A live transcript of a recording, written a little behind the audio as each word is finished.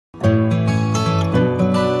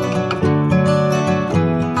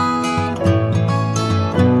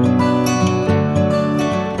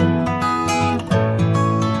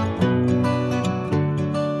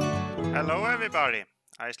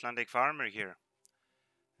Icelandic farmer here.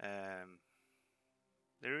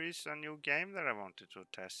 There is a new game that I wanted to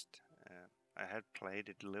test. I had played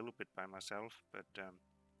it a little bit by myself, but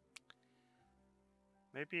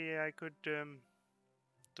maybe I could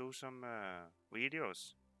do some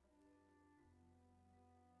videos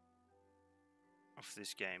of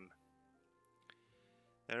this game.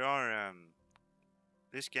 There are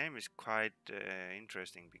this game is quite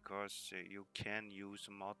interesting because you can use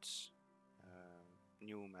mods,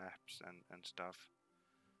 new maps and stuff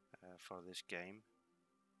for this game.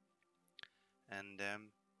 And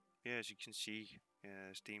yeah, as you can see,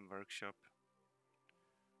 Steam Workshop,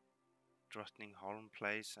 Drottningholm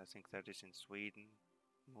Place, I think that is in Sweden,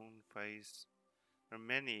 Moonface. There are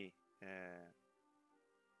many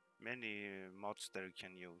mods that you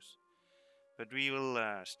can use. But we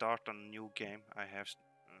will start on a new game. I have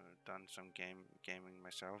done some gaming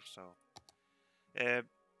myself, so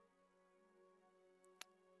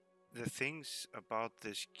the things about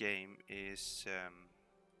this game is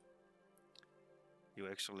you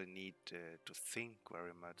actually need to think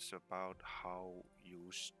very much about how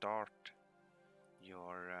you start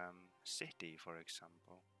your city, for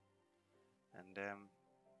example. And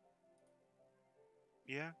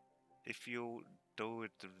yeah, if you do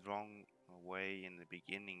it the wrong way in the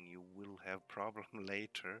beginning, you will have problem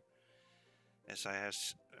later, as I have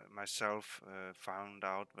myself found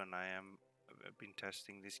out when I am been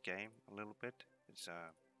testing this game a little bit. It's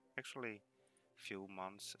actually few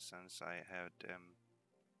months since I had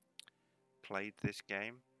played this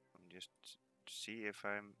game. I'm just to see if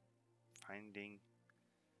I'm finding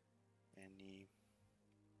any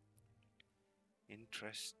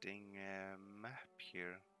interesting map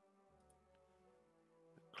here.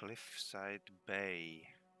 Cliffside Bay,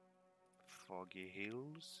 Foggy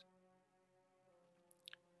Hills,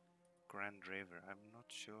 Grand River. I'm not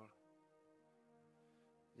sure.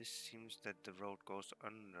 This seems that the road goes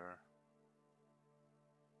under.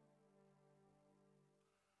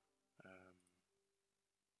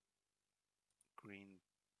 Green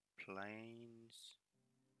Plains.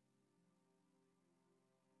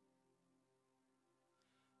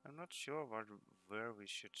 I'm not sure where we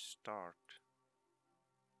should start.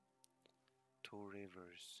 Two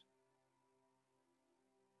Rivers.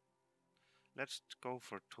 Let's go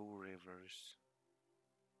for Two Rivers.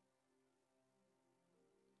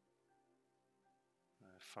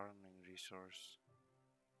 Farming resource.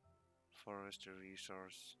 Forestry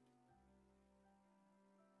resource.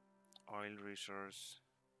 Oil resource.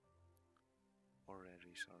 Ore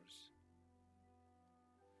resource.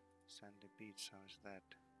 Sandy beach, how is that?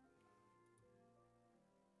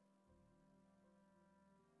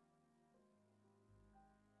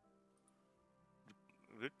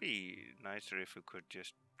 It would be nicer if we could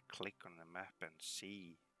just click on the map and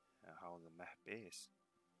see how the map is.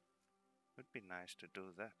 It would be nice to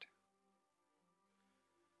do that.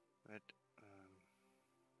 But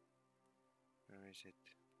where is it?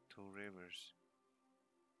 Two Rivers.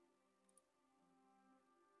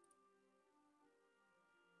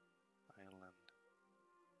 Island.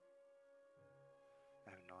 I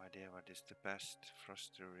have no idea what is the best.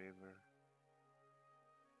 Frosty River.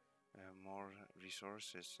 More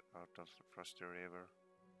resources out of the Frosty River.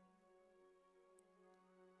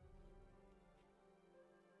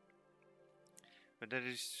 But that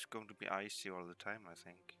is going to be icy all the time, I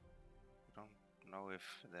think. I don't know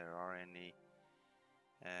if there are any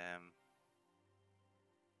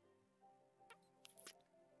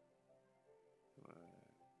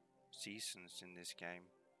seasons in this game.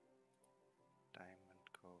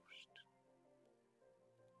 Diamond Coast.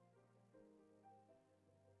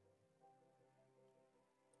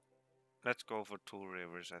 Let's go for Two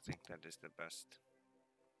Rivers. I think that is the best.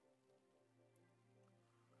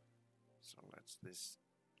 So let's this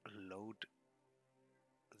load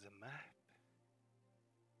the map.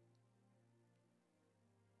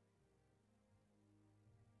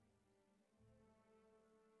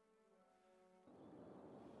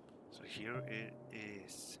 So here it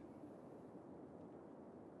is.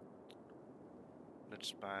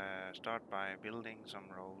 Let's start by building some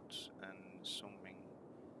roads and zooming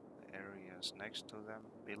the areas next to them.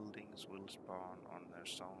 Buildings will spawn on their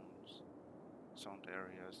zoned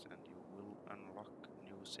areas, and you will unlock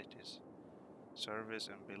new cities, service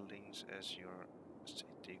and buildings as your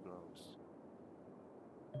city grows.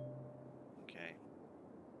 Okay.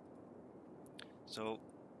 So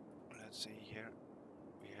let's see here.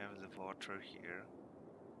 We have the water here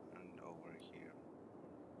and over here.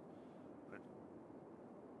 But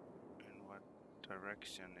in what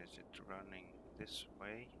direction is it running? This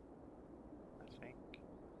way, I think.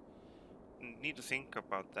 Need to think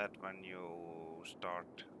about that when you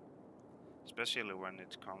start, especially when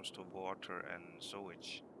it comes to water and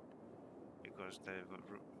sewage, because the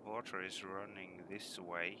water is running this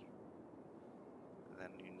way. Then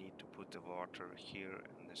you need to put the water here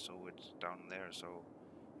and the sewage down there, so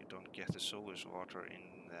you don't get the sewage water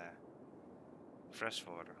in the fresh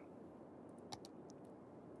water.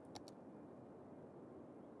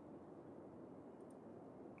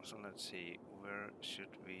 So let's see, where should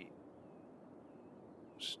we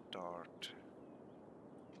start?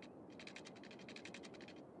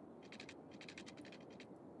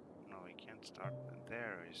 No, we can't start.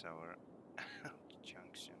 There is our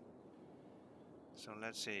junction. So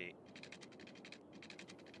let's see.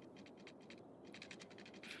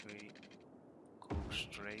 If we go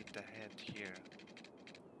straight ahead here,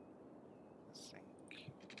 I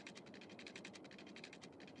think.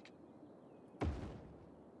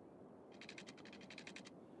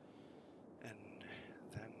 And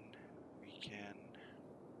then we can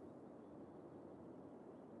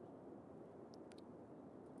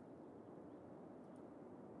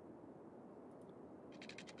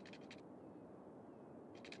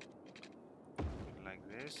like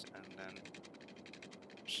this, and then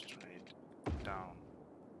straight down.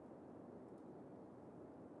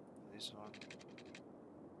 This one.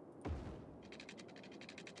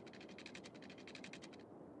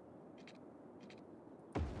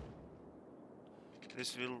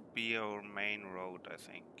 This will be our main road, I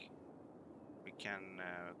think. We can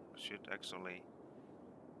should actually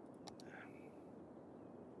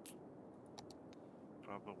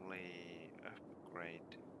probably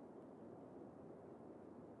upgrade.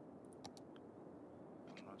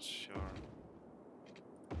 I'm not sure.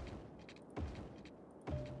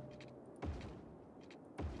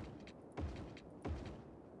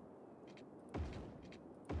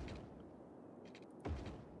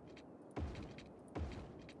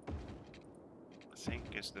 I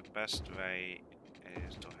think is the best way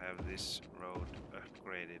is to have this road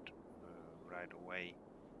upgraded right away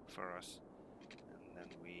for us, and then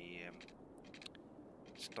we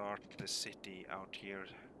start the city out here.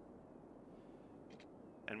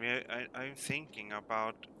 And I'm thinking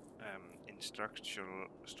about in structural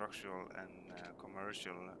and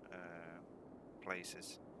commercial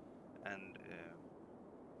places, and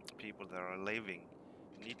people that are living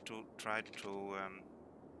need to try to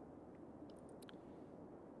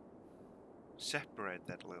separate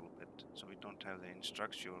that a little bit, so we don't have the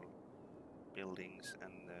structural buildings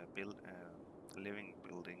and living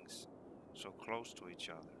buildings so close to each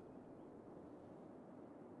other.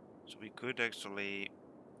 So we could actually,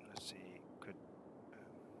 let's see, could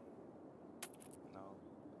now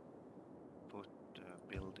put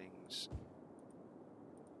buildings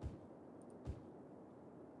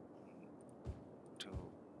to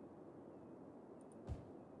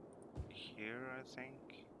here, I think,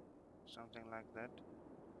 something like that.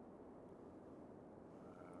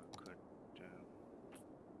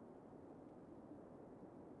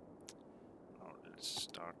 Let's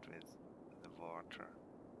start with the water.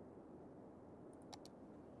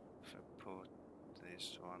 If I put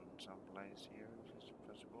this one someplace here, if it's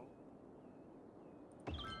possible.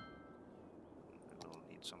 We will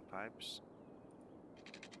need some pipes.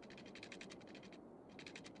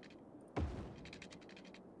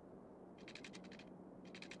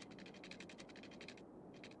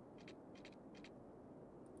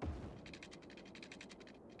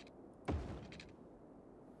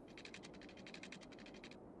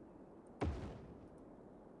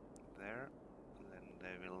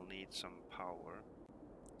 Some power.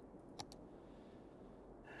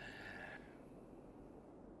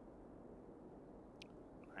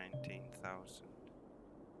 19,000.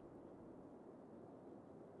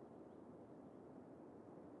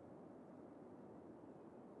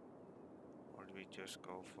 Or do we just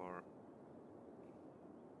go for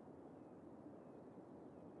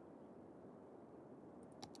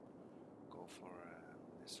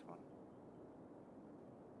this one?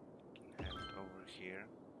 We can have it over here.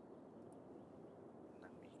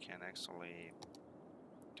 Can actually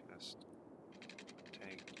just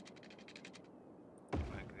take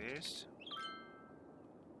like this,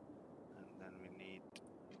 and then we need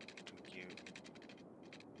to give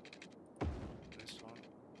this one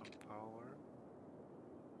some power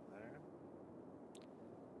there.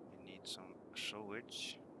 We need some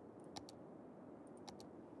sewage.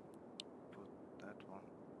 Put that one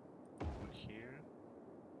over here.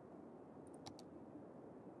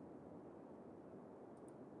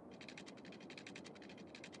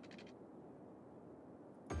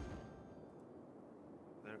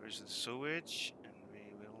 There is the sewage, and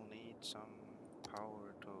we will need some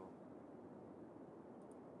power to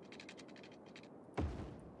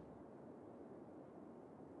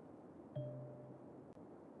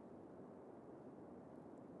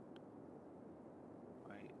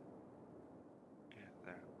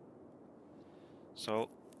So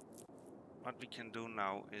what we can do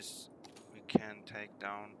now is we can take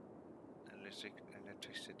down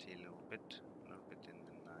electricity a little bit in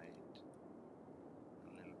the night,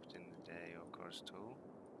 a little bit in the day, of course, too,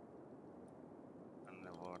 and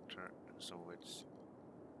the water, so it's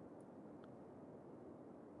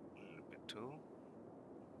a little bit too.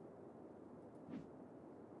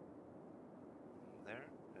 There,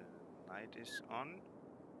 the light is on.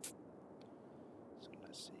 So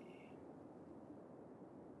let's see.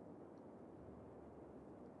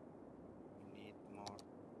 We need more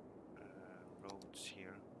roads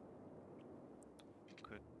here.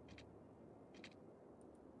 Could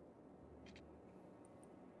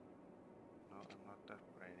no, I'm not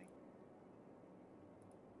upgrading.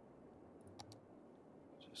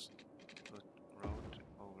 Just put road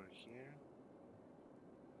over here.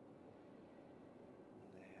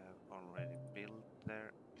 They have already built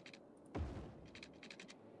there.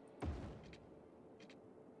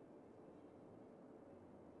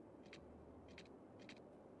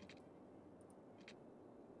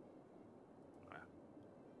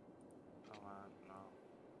 Come on, no.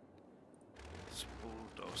 Let's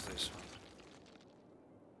bulldoze this one.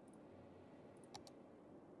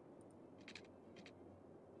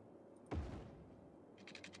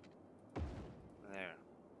 There.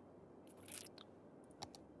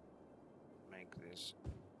 Make this.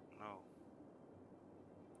 No.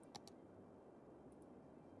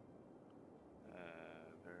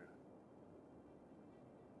 There.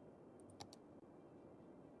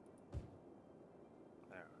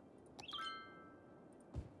 There.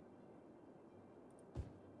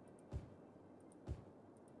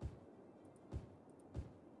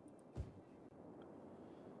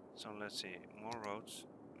 So let's see, more roads.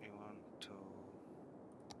 We want to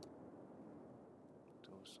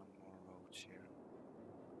do some more roads here.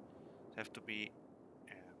 They have to be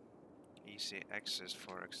easy access,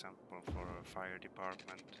 for example, for a fire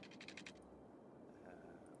department.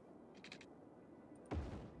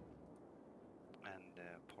 And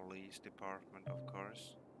police department, of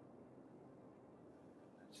course.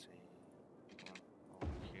 Let's see, one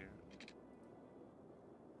over here.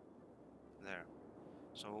 There.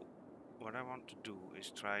 So what I want to do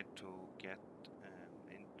is try to get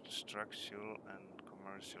industrial and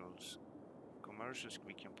commercials. Commercials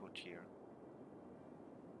we can put here.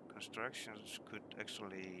 Constructions could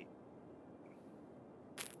actually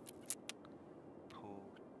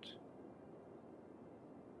put.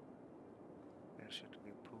 Where should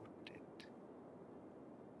we put it?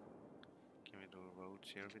 Can we do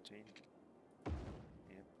roads here between?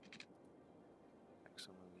 Yep.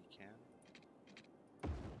 Actually we can.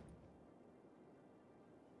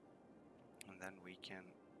 And then we can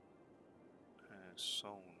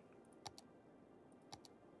zone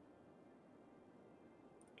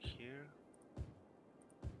here.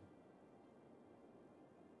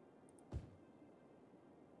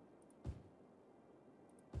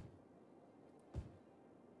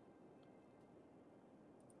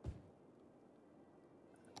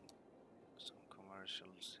 And some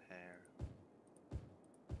commercials here.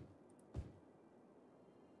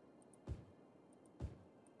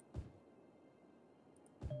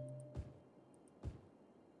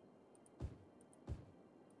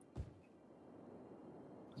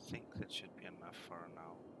 I think that should be enough for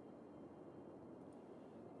now.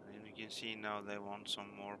 And you can see now they want some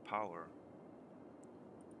more power.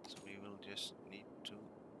 So we will just need to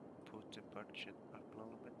put the budget up a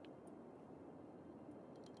little bit.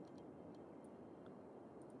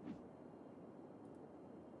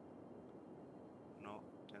 Not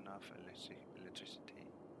enough electricity.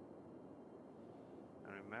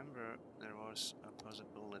 And remember, there was a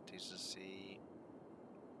possibility to see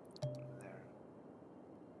there.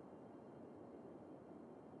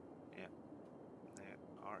 Yeah, they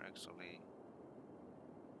are actually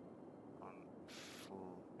on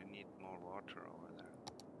full. We need more water over there.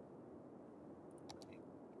 We need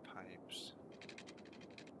pipes.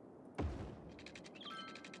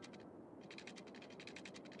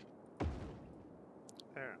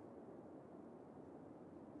 There.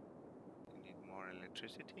 We need more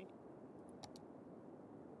electricity.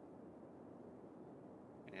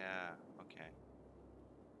 Yeah, okay.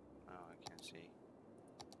 Now I can see.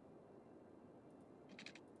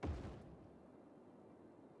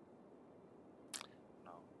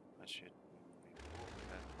 No, I should remove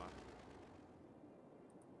that one.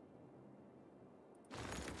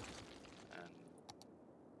 And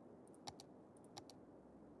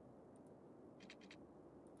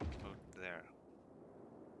put there.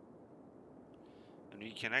 And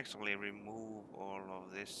we can actually remove all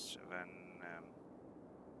of this when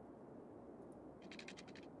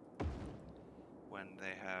when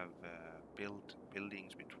they have built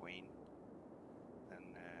buildings between, then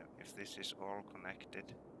if this is all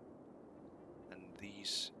connected, then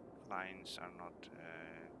these lines are not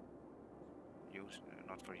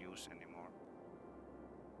for use anymore.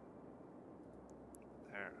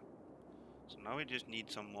 There. So now we just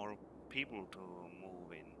need some more people to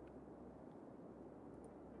move in,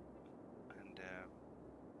 and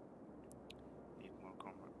need more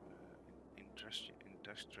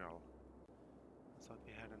industrial. I thought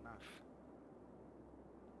we had enough.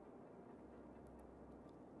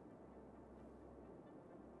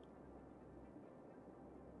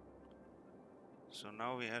 So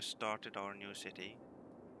now we have started our new city.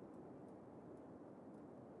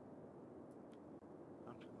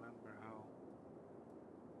 Don't remember how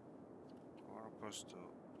we're supposed to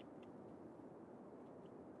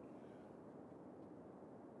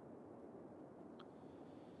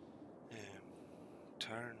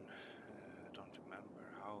turn. Don't remember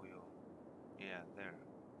how you. Yeah, there.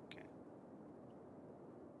 Okay.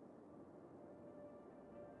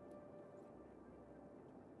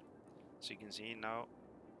 So you can see now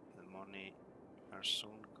the money are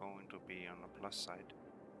soon going to be on the plus side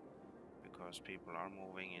because people are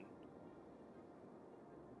moving in.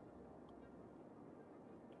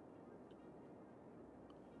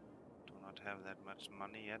 Do not have that much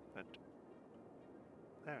money yet, but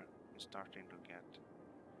there, it's starting to get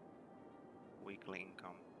weekly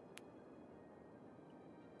income.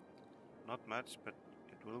 Not much, but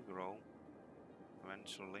it will grow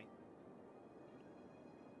eventually.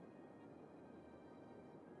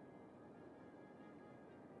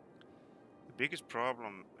 The biggest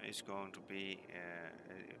problem is going to be,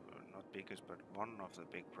 not biggest, but one of the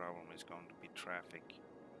big problem is going to be traffic,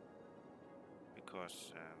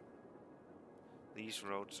 because these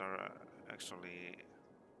roads are actually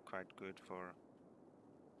quite good for,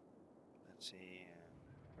 let's see,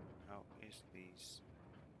 how is these?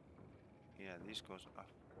 Yeah, this goes up.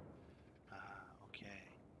 Ah, okay.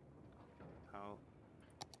 How?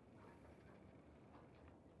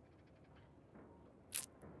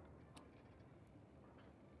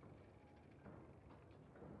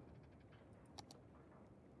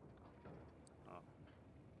 Oh.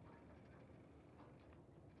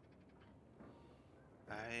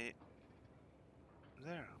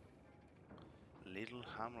 There. Little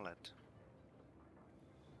hamlet.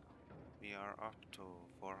 We are up to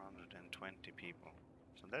 420 people,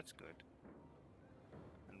 so that's good.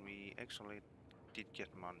 And we actually did get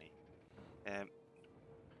money.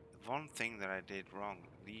 One thing that I did wrong,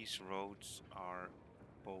 these roads are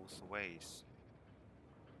both ways.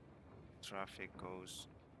 Traffic goes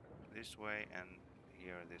this way and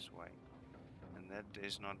here this way. And that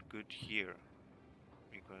is not good here,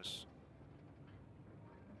 because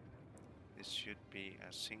this should be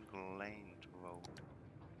a single lane road.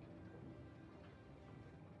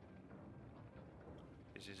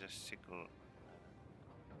 This is a single,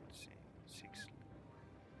 let's see, 6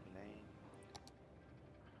 lane.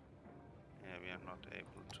 Yeah, we are not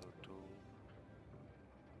able to do.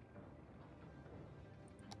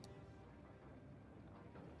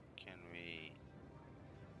 Can we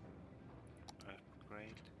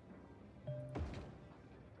upgrade?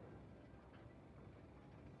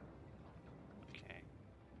 Okay.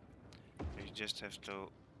 We just have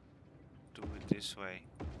to do it this way,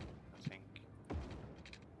 I think.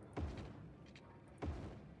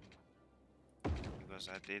 Because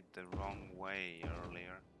I did the wrong way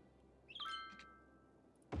earlier.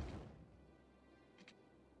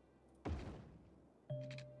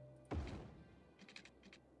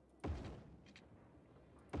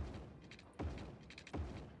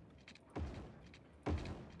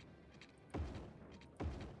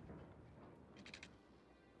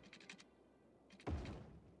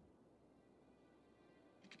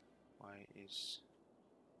 Why is...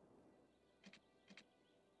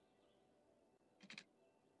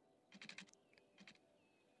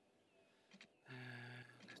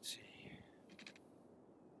 let's see.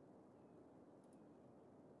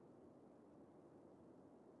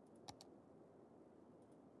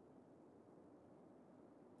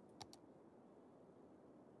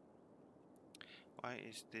 Why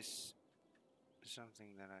is this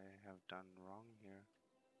something that I have done wrong here?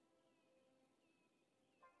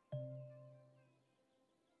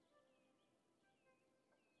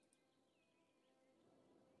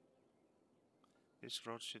 This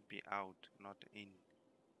road should be out, not in.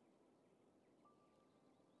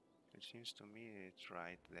 It seems to me it's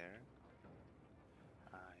right there.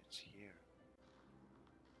 Ah, it's here.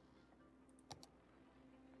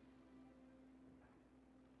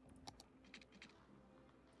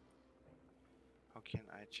 How can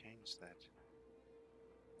I change that?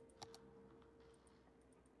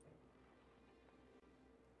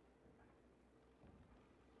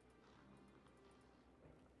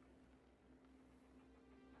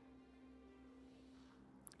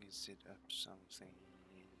 set up something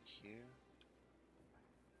in here.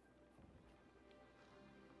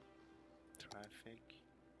 Traffic.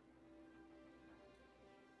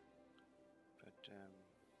 But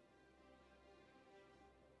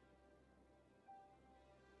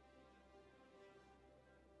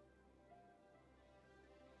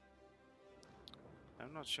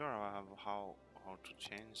I'm not sure how to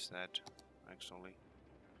change that actually.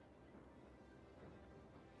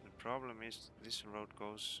 The problem is this road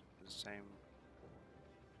goes the same.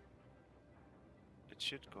 It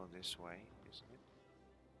should go this way, isn't it?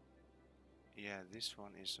 Yeah, this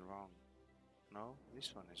one is wrong. No,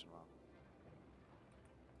 this one is wrong.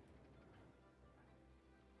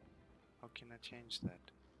 How can I change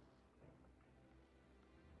that?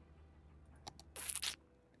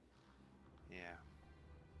 Yeah.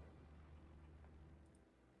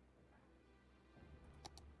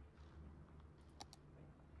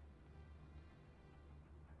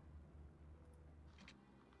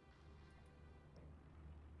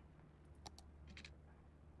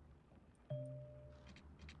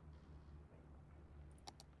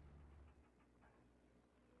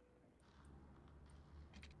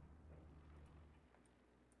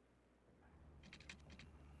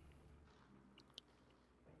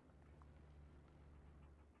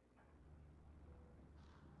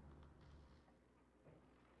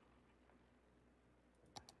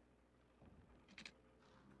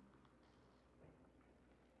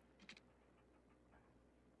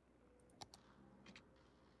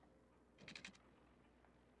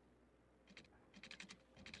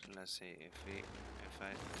 So let's see if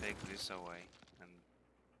I take this away and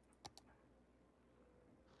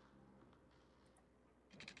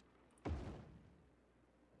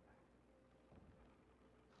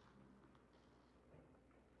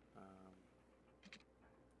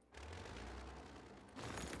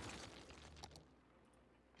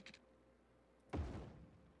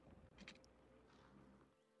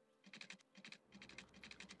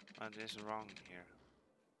what is wrong here?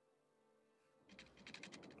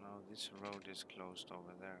 No, this road is closed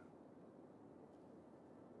over there.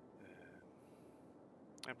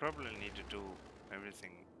 I probably need to do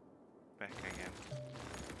everything back again.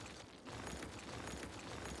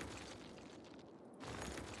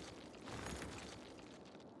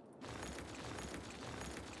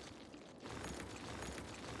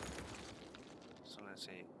 So let's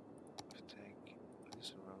see, if I take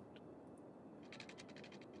this road.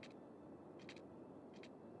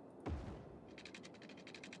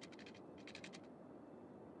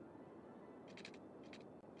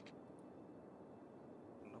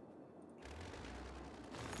 Nope.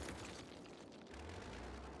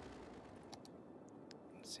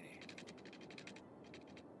 Let's see.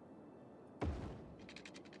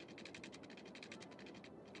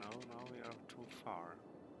 No, we are too far.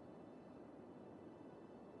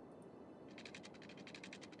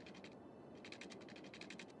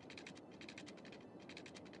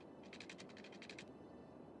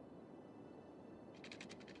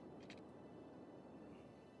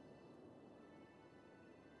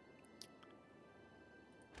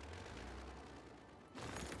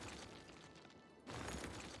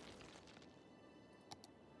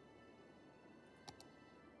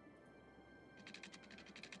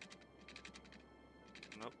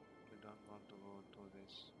 Nope, we don't want to go to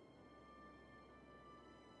this.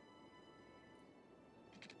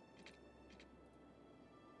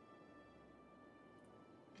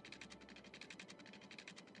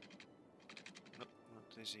 Nope, not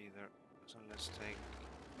this either. So let's take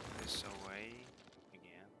this away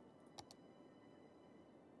again.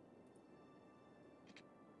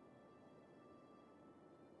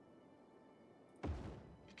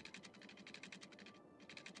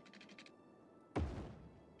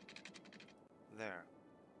 There.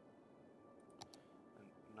 And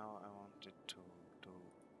now I want it to do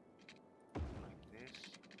like this.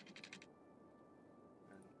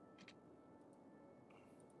 And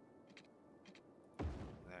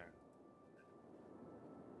there.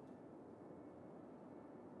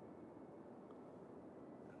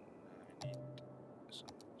 And I need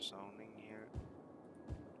some zoning here.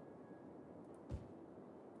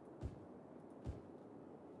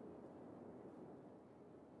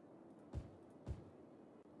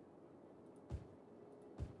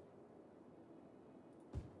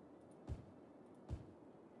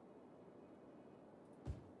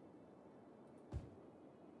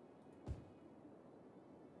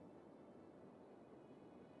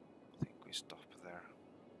 I think we stop there.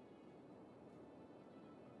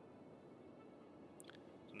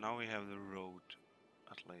 So now we have the road,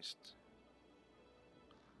 at least,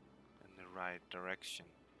 in the right direction.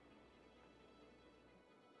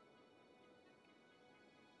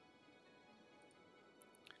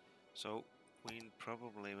 So we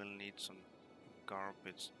probably will need some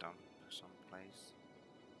garbage dump someplace.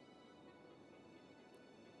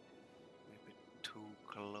 Maybe too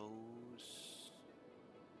close.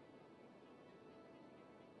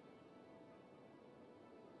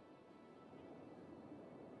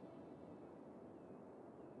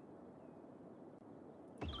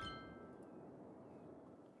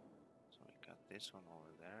 So we got this one over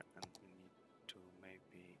there, and we need to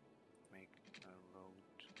maybe make a road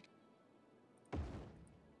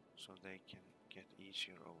so they can get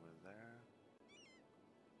easier over there.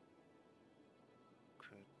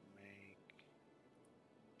 Could make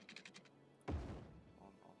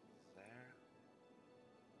one over there.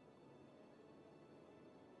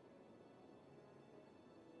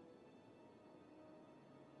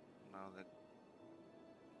 Now that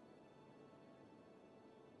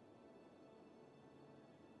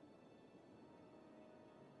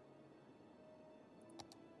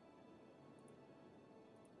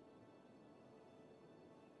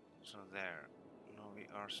so there. Now we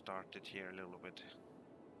are started here a little bit.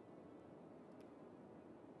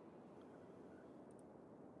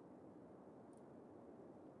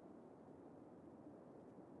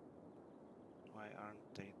 Why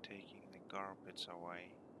aren't they taking the garbage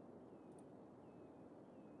away?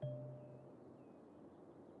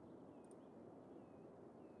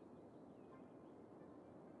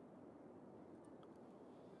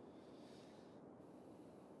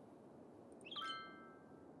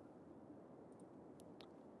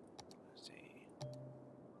 Let's see.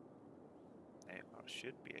 They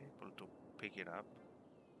should be able to pick it up.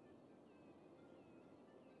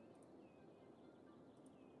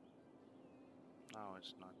 No,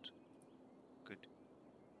 it's not. Good.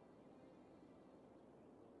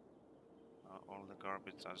 All the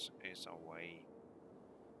garbage is away.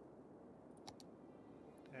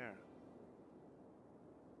 There.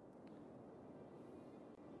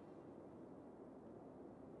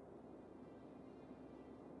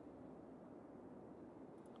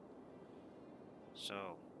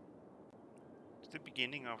 So, it's the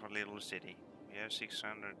beginning of a little city. We have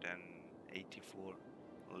 684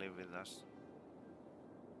 live with us.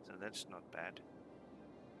 So that's not bad.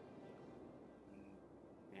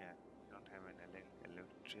 Yeah, we don't have any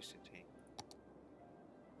electricity.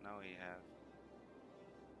 Now we have.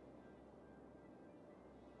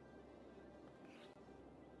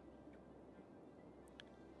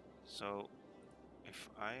 So, if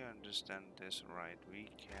I understand this right, we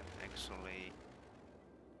can actually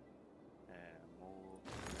move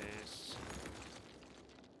this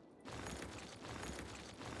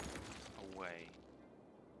away.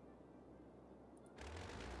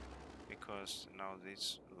 Because now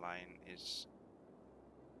this line is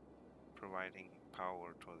providing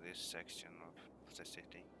power to this section of the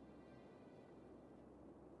city.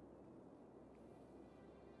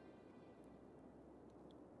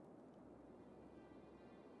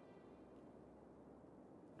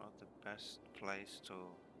 Not the best place to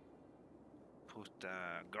put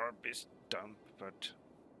a garbage dump, but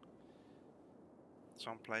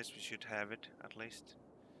someplace we should have it at least.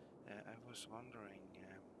 I was wondering.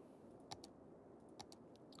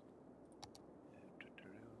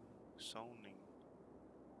 Zoning.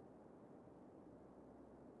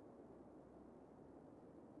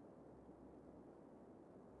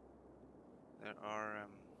 There are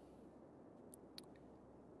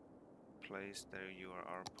places that you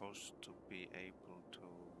are supposed to be able to,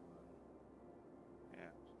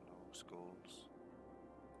 yeah, no schools.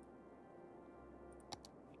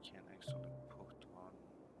 We can actually put on.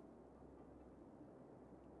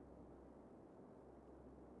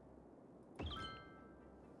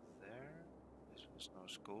 There. This was no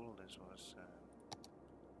school. This was.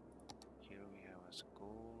 Here we have a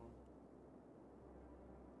school.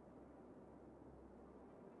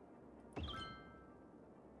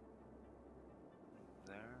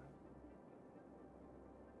 There.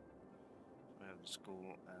 We have the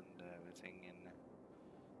school and everything in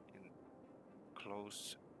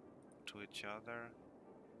close to each other.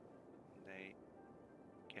 They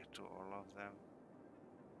get to all of them.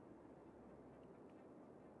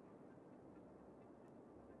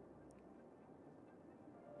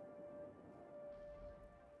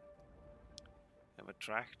 Have a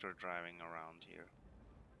tractor driving around here.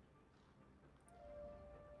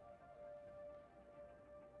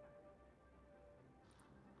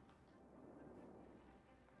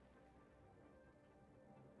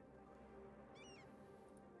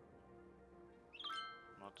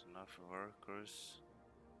 Not enough workers,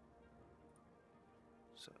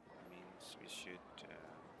 so it means we should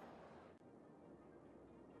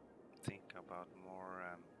think about more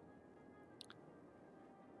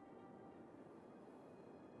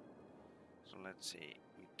So let's see,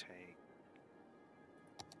 we take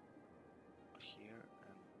here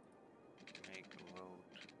and make a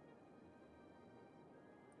road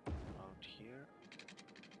out here.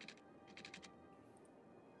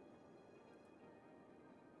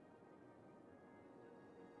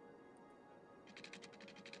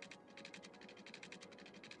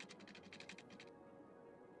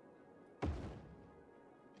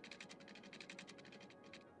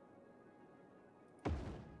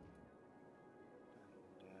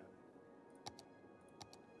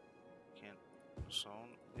 Can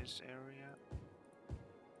zone this area.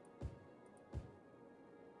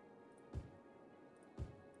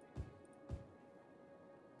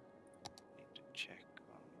 Need to check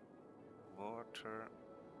on water.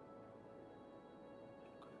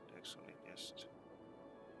 Could actually just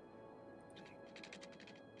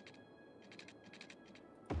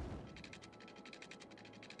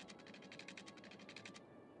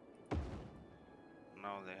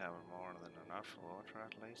now they have more than enough water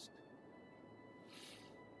at least.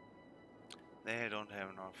 They don't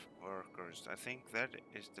have enough workers. I think that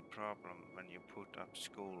is the problem when you put up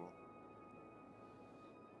school.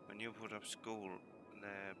 When you put up school,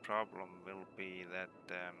 the problem will be that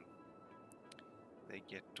they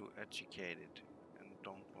get too educated and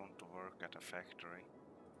don't want to work at a factory.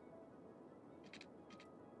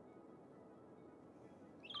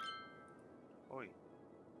 Oi.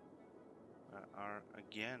 Are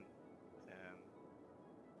again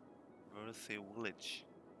worthy village.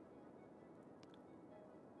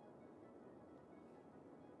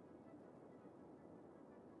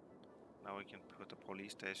 Now we can put a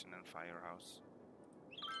police station and firehouse.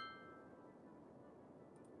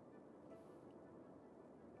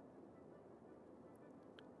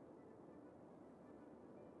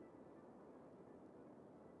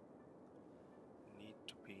 Need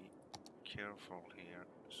to be careful here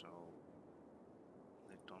so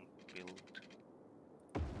they don't build.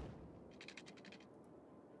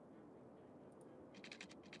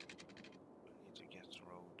 We need to get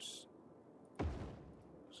roads.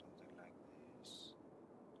 Something like this.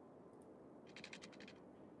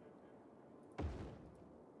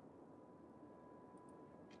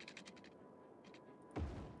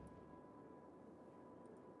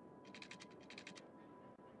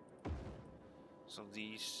 So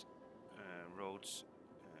these roads,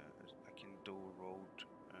 I can do road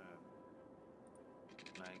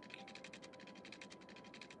like,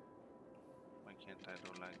 why can't I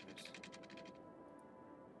do like this?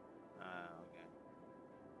 Okay.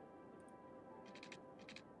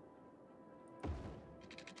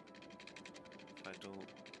 If I do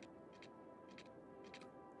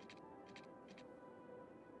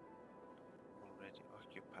already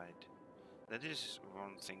occupied, that is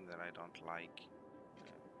one thing that I don't like.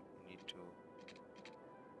 You need to.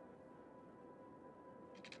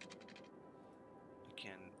 You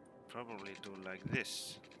can probably do like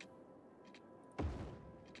this.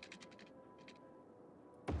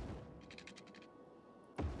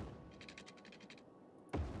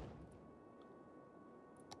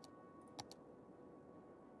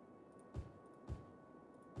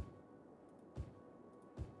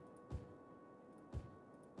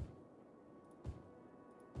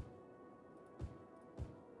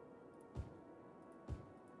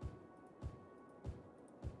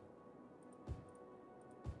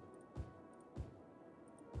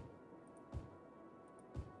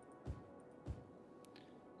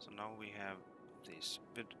 So now we have this,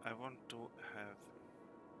 but I want to have,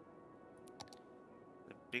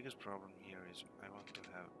 the biggest problem here is I want to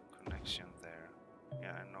have a connection there.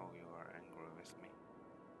 Yeah, I know you are angry with me.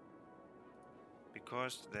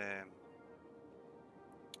 Because the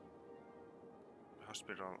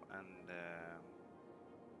hospital and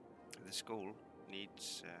the school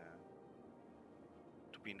needs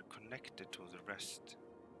to be connected to the rest.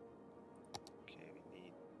 Okay, we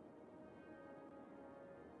need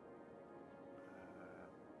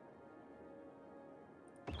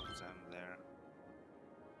put them there.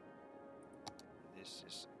 This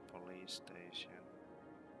is a police station.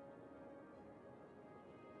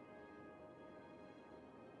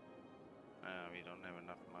 We don't have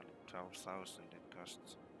enough money. 12,000 it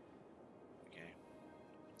costs. Okay.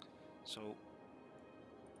 So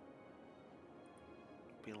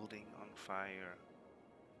building on fire.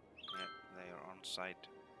 Yeah, they are on site.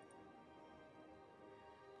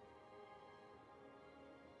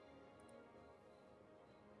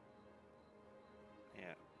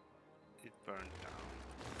 Yeah, it burned down.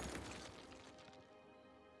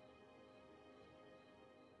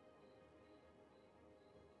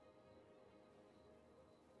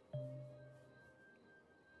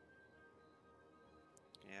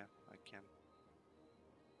 Yeah, I can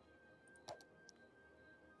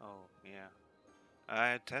Yeah.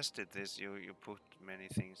 I tested this. You put many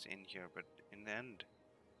things in here, but in the end,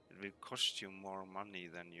 it will cost you more money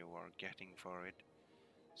than you are getting for it.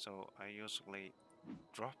 So I usually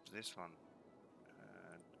drop this one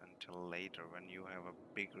until later when you have a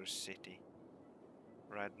bigger city.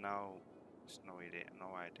 Right now, it's no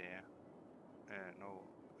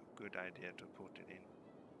good idea to put it in.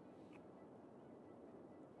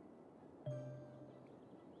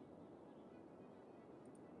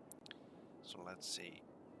 So let's see.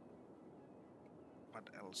 What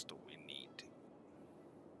else do we need?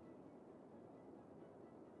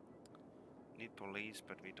 Need police,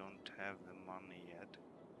 but we don't have the money yet.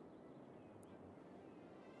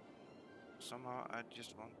 Somehow I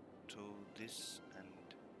just want to this and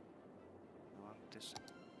I want this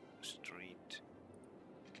street.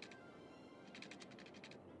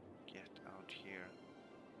 Get out here.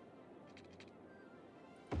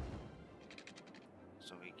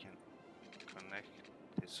 So we can connect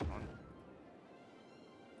this one.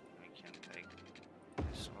 We can take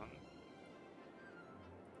this one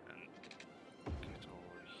and get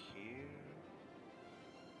over here.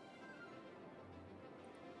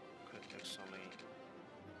 Could actually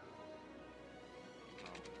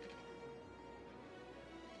no.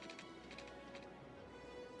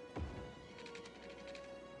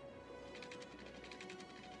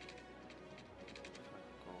 If I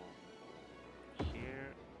go here,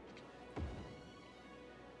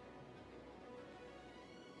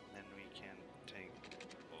 then we can take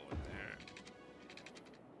over there.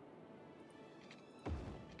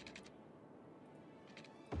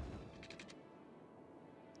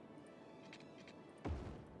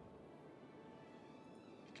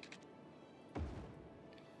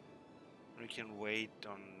 We can wait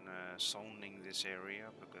on zoning this area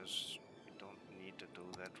because we don't need to do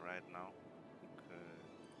that right now. We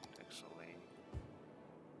could actually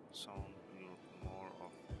zone a little more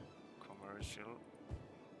of commercial.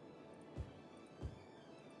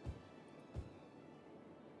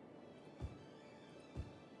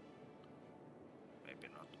 Maybe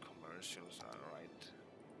not commercials are right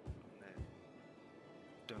on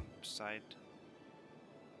the dump side.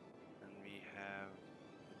 And we have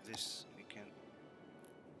this.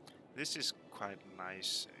 This is quite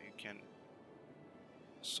nice. You can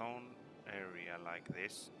zone area like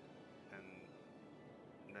this, and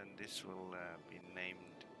then this will be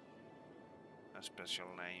named a special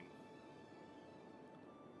name,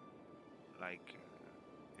 like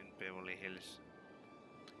in Beverly Hills,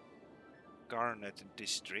 Garnet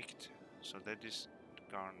District. So that is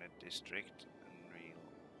Garnet District, and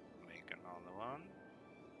we'll make another one.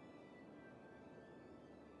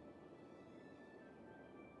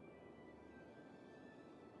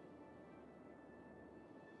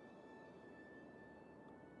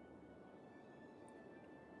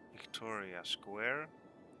 Victoria Square.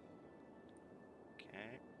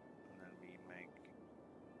 Okay, and then we make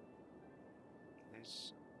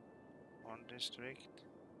this one district.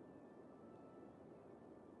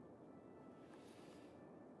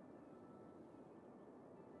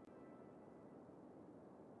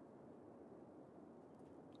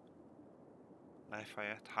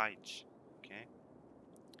 Lafayette Heights. Okay,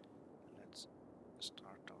 let's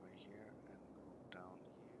start over here and go down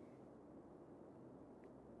here.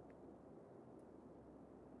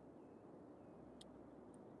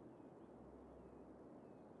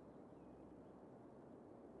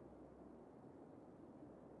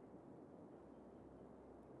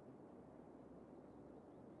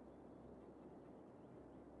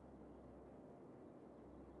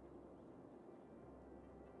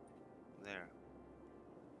 There.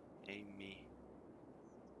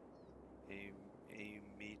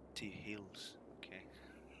 Amity Hills. Okay.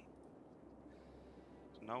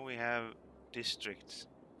 So now we have districts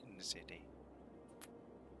in the city.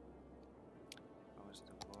 How is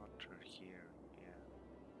the water here?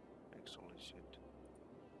 Yeah. Actually should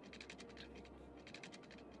take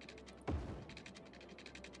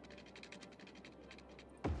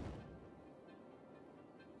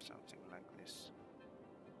something like this.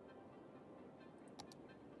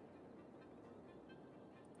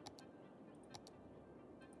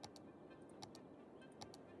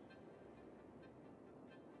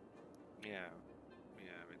 Yeah,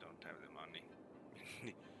 we don't have the money.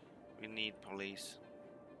 We need police.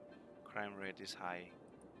 Crime rate is high,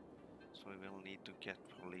 so we will need to get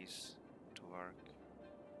police to work.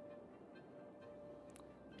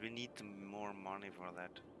 We need more money for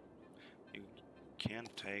that. You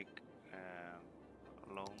can't take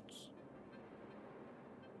loans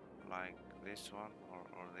like this one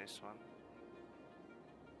or this one.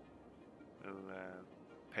 We'll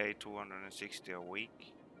pay 260 a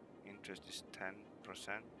week interest is 10%.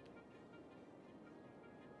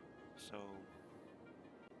 So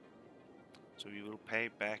we will pay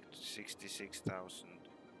back 66,000.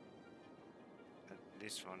 And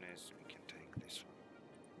this one is, we can take this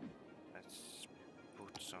one. Let's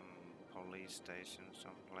put some police stations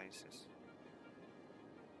some places.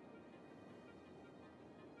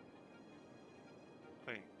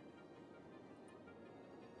 Wait.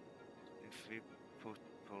 If we put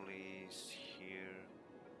police here.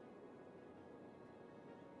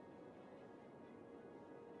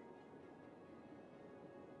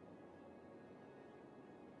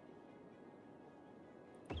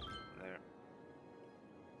 There.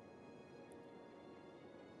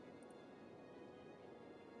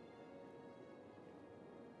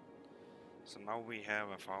 So now we have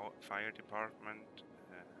a fire department,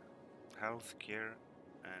 healthcare,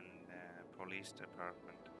 and police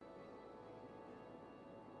department.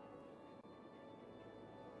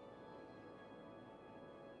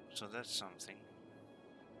 So that's something.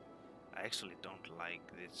 I actually don't like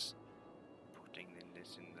this, putting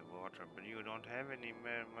this in the water, but you don't have any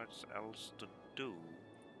much else to do.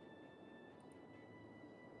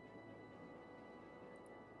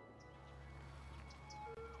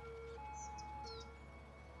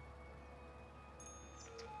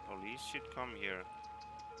 Police should come here,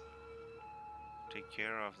 take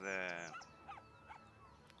care of the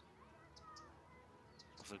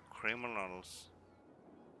criminals.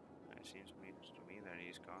 It seems to me that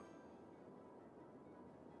he's gone.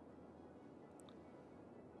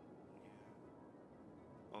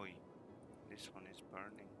 Yeah. Oi, this one is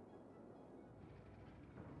burning.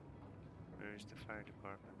 Where is the fire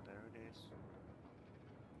department? There it is.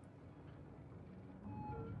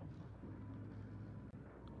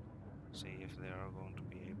 See if they are going to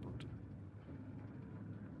be able to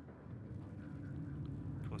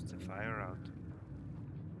put the fire out.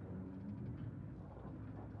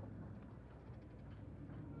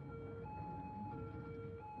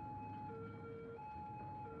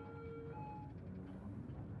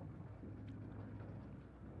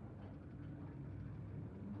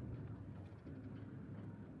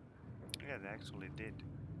 Yeah, they actually did.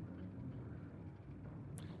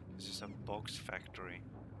 This is a box factory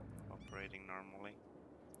operating normally,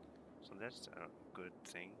 so that's a good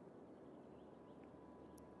thing.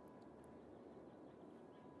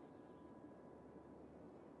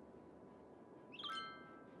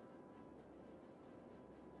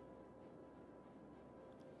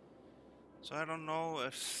 So I don't know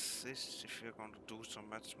if we're going to do so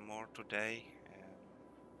much more today.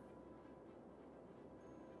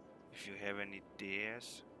 If you have any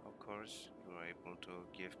ideas, of course, you are able to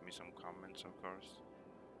give me some comments, of course.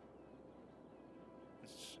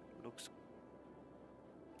 It looks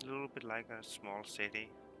a little bit like a small city.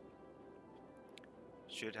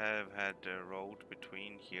 Should have had a road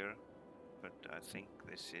between here, but I think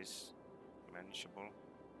this is manageable.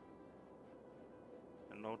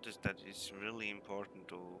 And notice that it's really important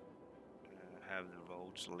to have the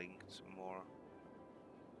roads linked more.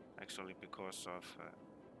 Actually, because of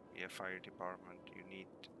fire department, you need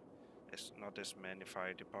not as many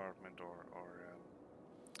fire department or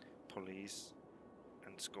police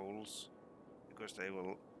and schools, because the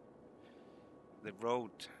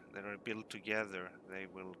road that are built together, they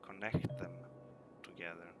will connect them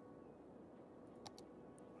together.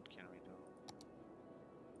 What can we do?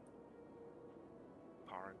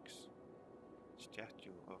 Parks,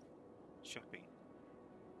 statue of shopping.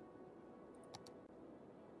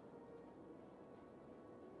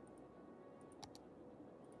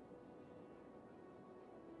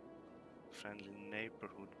 Friendly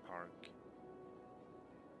neighborhood park.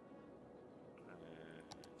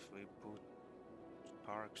 If we put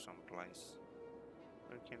park someplace,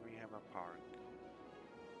 where can we have a park?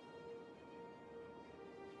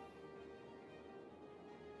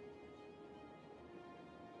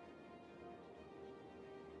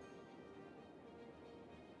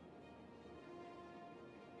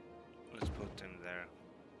 Let's put them there.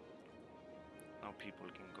 Now people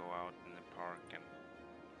can go out in the park and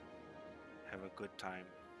have a good time.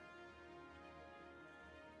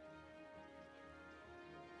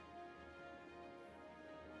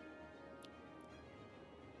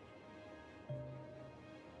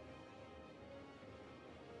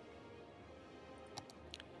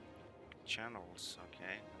 Channels,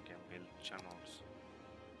 okay, I can build channels.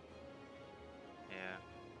 Yeah,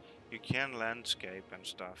 you can landscape and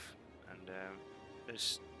stuff, and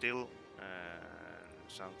there's still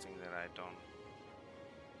something that I don't.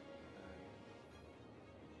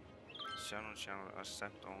 Channel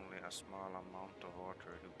accept only a small amount of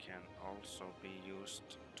water. It can also be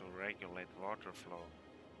used to regulate water flow.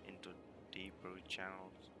 into deeper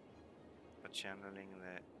channels, but channeling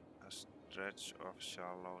a stretch of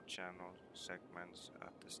shallow channel segments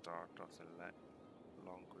at the start of the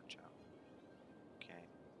longer channel. Okay,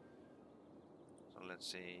 so let's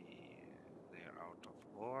say they're out of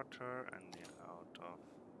water and they're out of.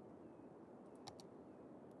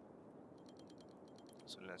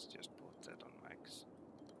 So let's just put that on max.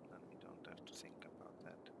 Then we don't have to think about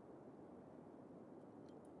that.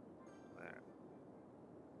 There.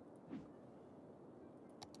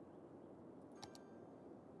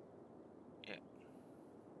 Yeah.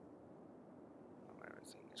 Now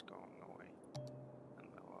everything is going away in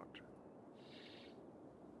the water.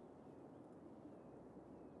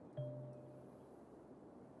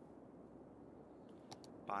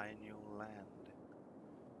 Buy new land.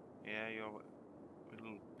 Yeah,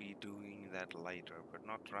 we'll be doing that later, but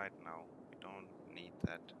not right now. We don't need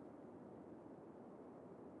that.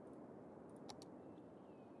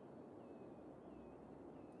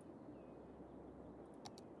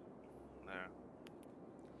 There.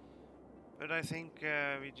 But I think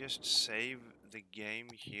we just save the game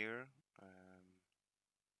here.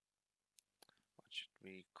 What should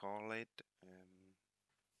we call it?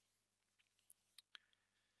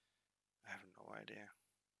 I have no idea.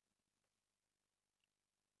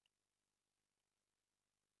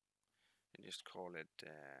 We just call it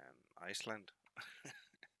Iceland.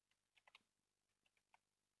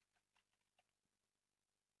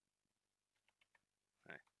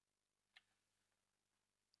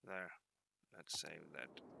 There. Let's save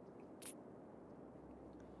that.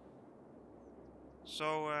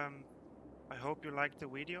 So I hope you liked the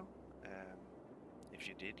video. If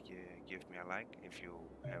you did, give me a like. If you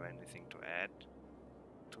have anything to add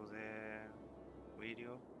to the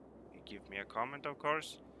video, you give me a comment, of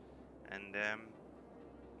course. And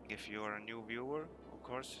if you are a new viewer, of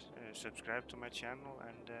course, subscribe to my channel.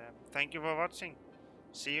 And thank you for watching.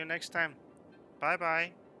 See you next time. Bye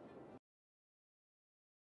bye.